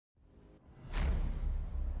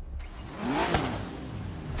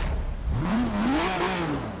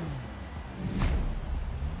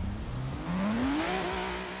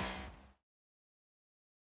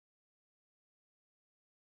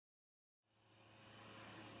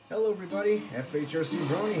Hello everybody, FHRC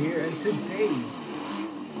Brony here, and today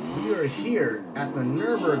we are here at the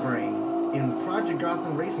Nurburgring in Project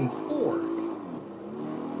Gotham Racing 4.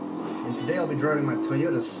 And today I'll be driving my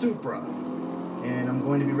Toyota Supra, and I'm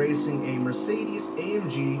going to be racing a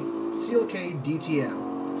Mercedes-AMG CLK DTM.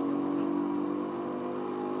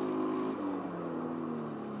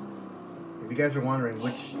 If you guys are wondering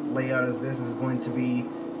which layout is this is going to be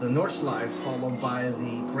the North Slide followed by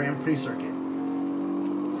the Grand Prix circuit.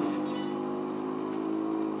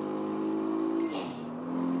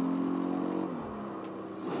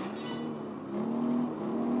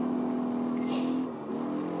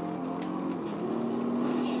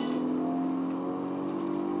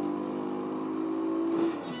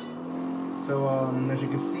 So, as you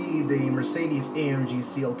can see, the Mercedes-AMG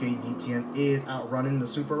CLK DTM is outrunning the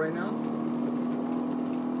Supra right now,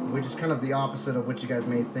 which is kind of the opposite of what you guys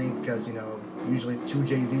may think, because, you know, usually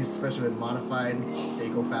 2JZs, especially with modified, they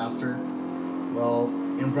go faster. Well,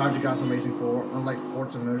 in Project Gotham Racing 4, unlike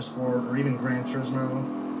Forza Motorsport or even Gran Turismo,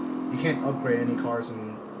 you can't upgrade any cars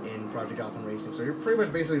in Project Gotham Racing, so you're pretty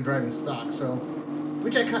much basically driving stock. So,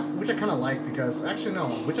 which I kind of like, because, actually no,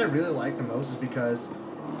 which I really like the most is because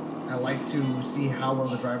I like to see how well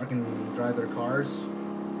the driver can drive their cars,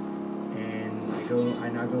 and I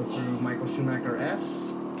now go through Michael Schumacher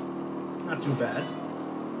S. Not too bad.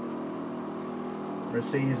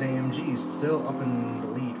 Mercedes-AMG is still up in the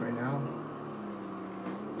lead right now.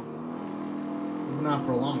 Not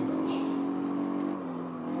for long though.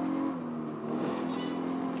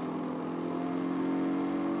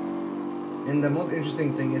 And the most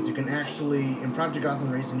interesting thing is you can actually, in Project Gotham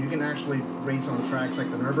Racing, you can actually race on tracks like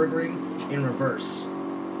the Nurburgring in reverse.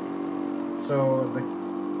 So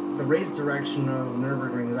the race direction of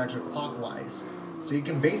Nurburgring is actually clockwise. So you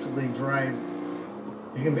can basically drive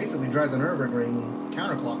the Nurburgring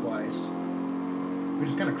counterclockwise, which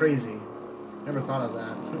is kind of crazy. Never thought of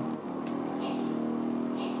that.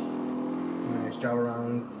 Nice job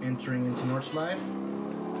around entering into North Slide.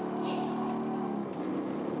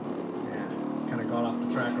 Kind of got off the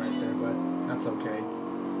track right there, but that's okay.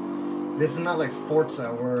 This is not like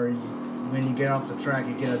Forza where when you get off the track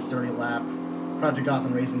you get a dirty lap. Project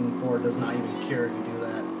Gotham Racing 4 does not even care if you do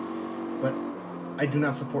that. But I do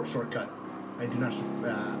not support shortcut. I do not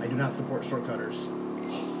support shortcutters.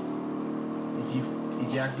 If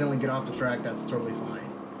you accidentally get off the track, that's totally fine,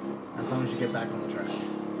 as long as you get back on the track.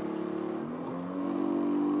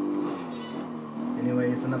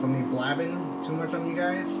 Anyways, enough of me blabbing too much on you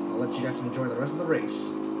guys. I'll let you guys enjoy the rest of the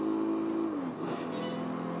race.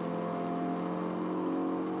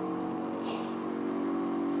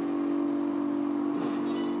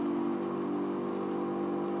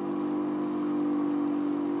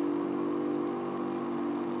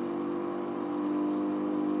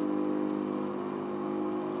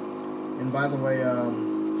 And by the way,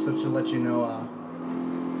 so to let you know,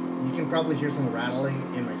 you can probably hear some rattling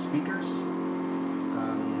in my speakers.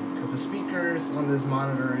 Because the speakers on this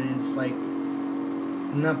monitor is like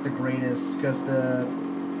not the greatest, because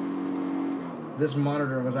this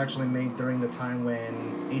monitor was actually made during the time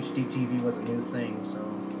when HD TV was a new thing, so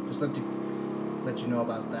just let you know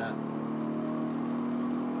about that.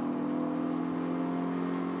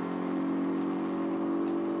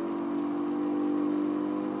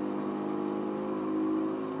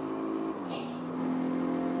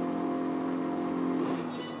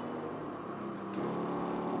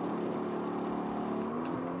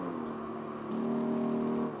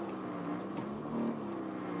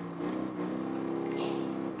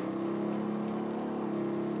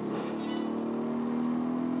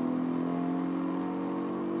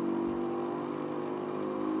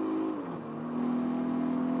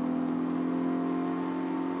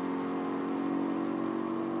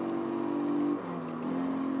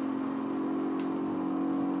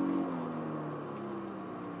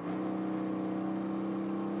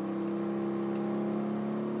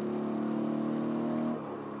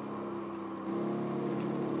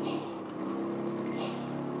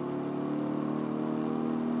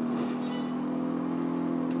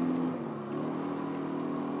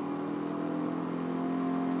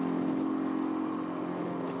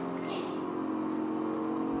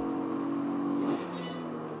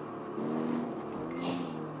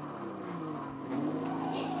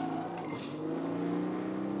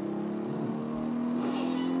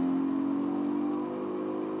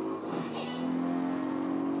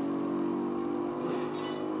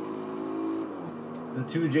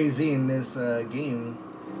 The 2JZ in this game,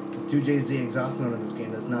 the 2JZ exhaust note in this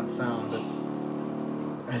game does not sound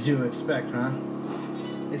as you would expect, huh?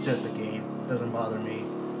 It's just a game. It doesn't bother me.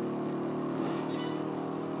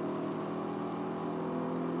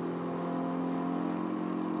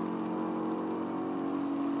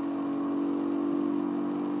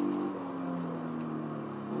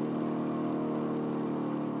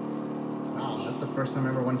 first time I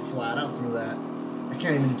ever went flat out through that. I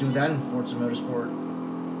can't even do that in Forza Motorsport.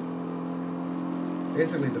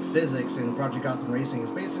 Basically, the physics in Project Gotham Racing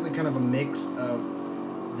is basically kind of a mix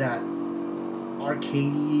of that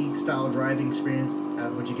arcadey style driving experience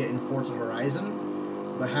as what you get in Forza Horizon,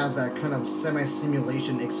 but has that kind of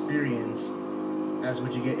semi-simulation experience as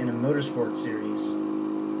what you get in a motorsport series.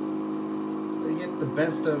 So you get the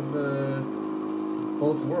best of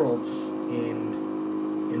both worlds in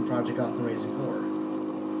Project Gotham Racing 4.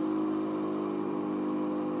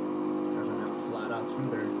 As I'm now flat out through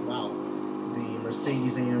there. Wow, the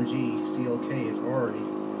Mercedes-AMG CLK is already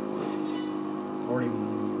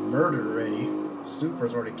murdered already.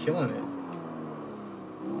 Supra's already killing it.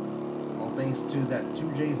 All thanks to that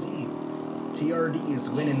 2JZ. TRD is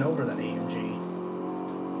winning over that AMG.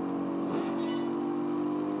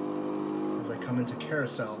 As I come into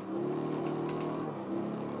Carousel.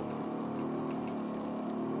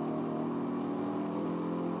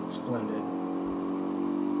 Splendid.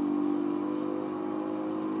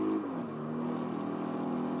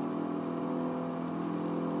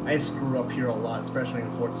 I screw up here a lot, especially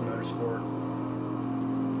in Forza Motorsport.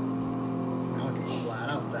 Now I can flat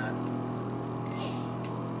out that.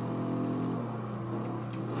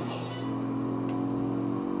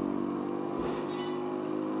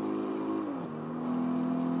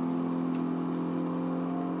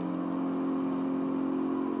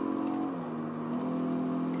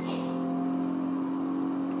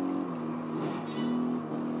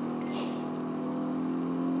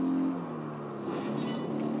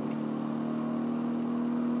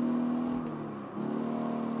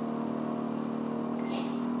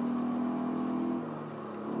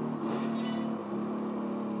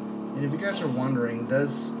 And if you guys are wondering,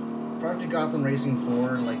 does Project Gotham Racing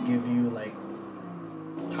 4 like give you like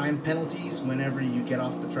time penalties whenever you get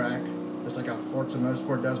off the track, just like how Forza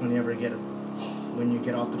Motorsport does when you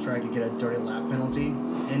get off the track, you get a dirty lap penalty?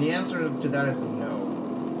 And the answer to that is no.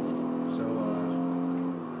 So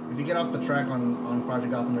if you get off the track on Project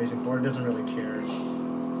Gotham Racing 4, it doesn't really care.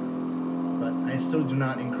 But I still do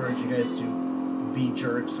not encourage you guys to be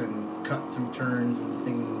jerks and cut through turns and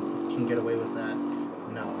think you can get away with that.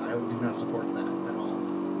 No, I do not support that at all.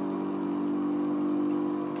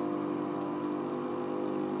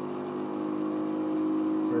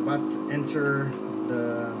 So we're about to enter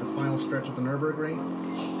the final stretch of the Nurburgring.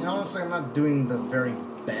 And honestly, I'm not doing the very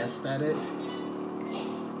best at it.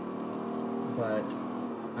 But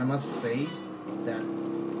I must say that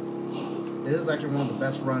this is actually one of the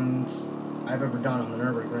best runs I've ever done on the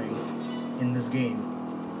Nurburgring in this game.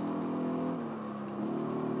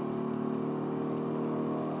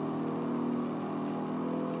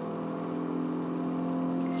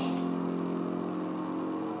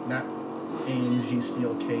 That AMG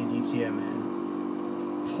CLK DTM, man.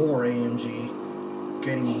 Poor AMG.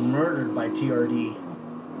 Getting murdered by TRD.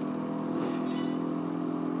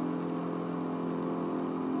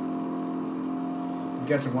 If you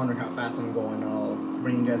guys are wondering how fast I'm going, I'll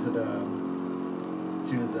bring you guys to the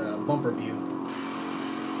bumper view.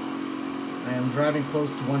 I am driving close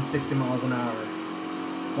to 160 miles an hour.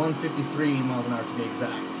 153 miles an hour to be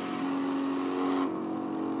exact.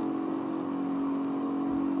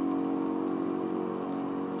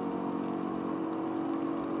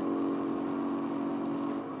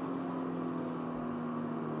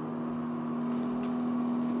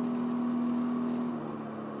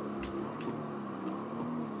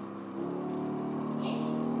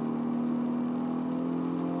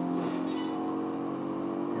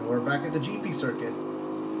 We're back at the GP circuit.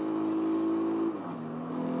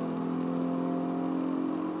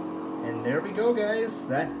 And there we go, guys.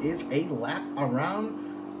 That is a lap around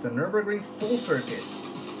the Nurburgring full circuit.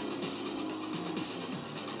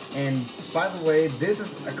 And by the way, this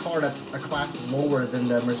is a car that's a class lower than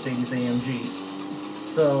the Mercedes-AMG.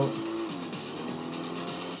 So,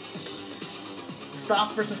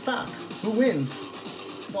 stock versus stock. Who wins?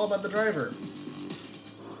 It's all about the driver.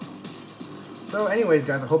 So anyways,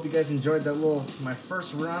 guys, I hope you guys enjoyed that my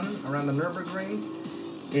first run around the Nurburgring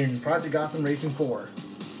in Project Gotham Racing 4.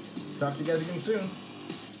 Talk to you guys again soon.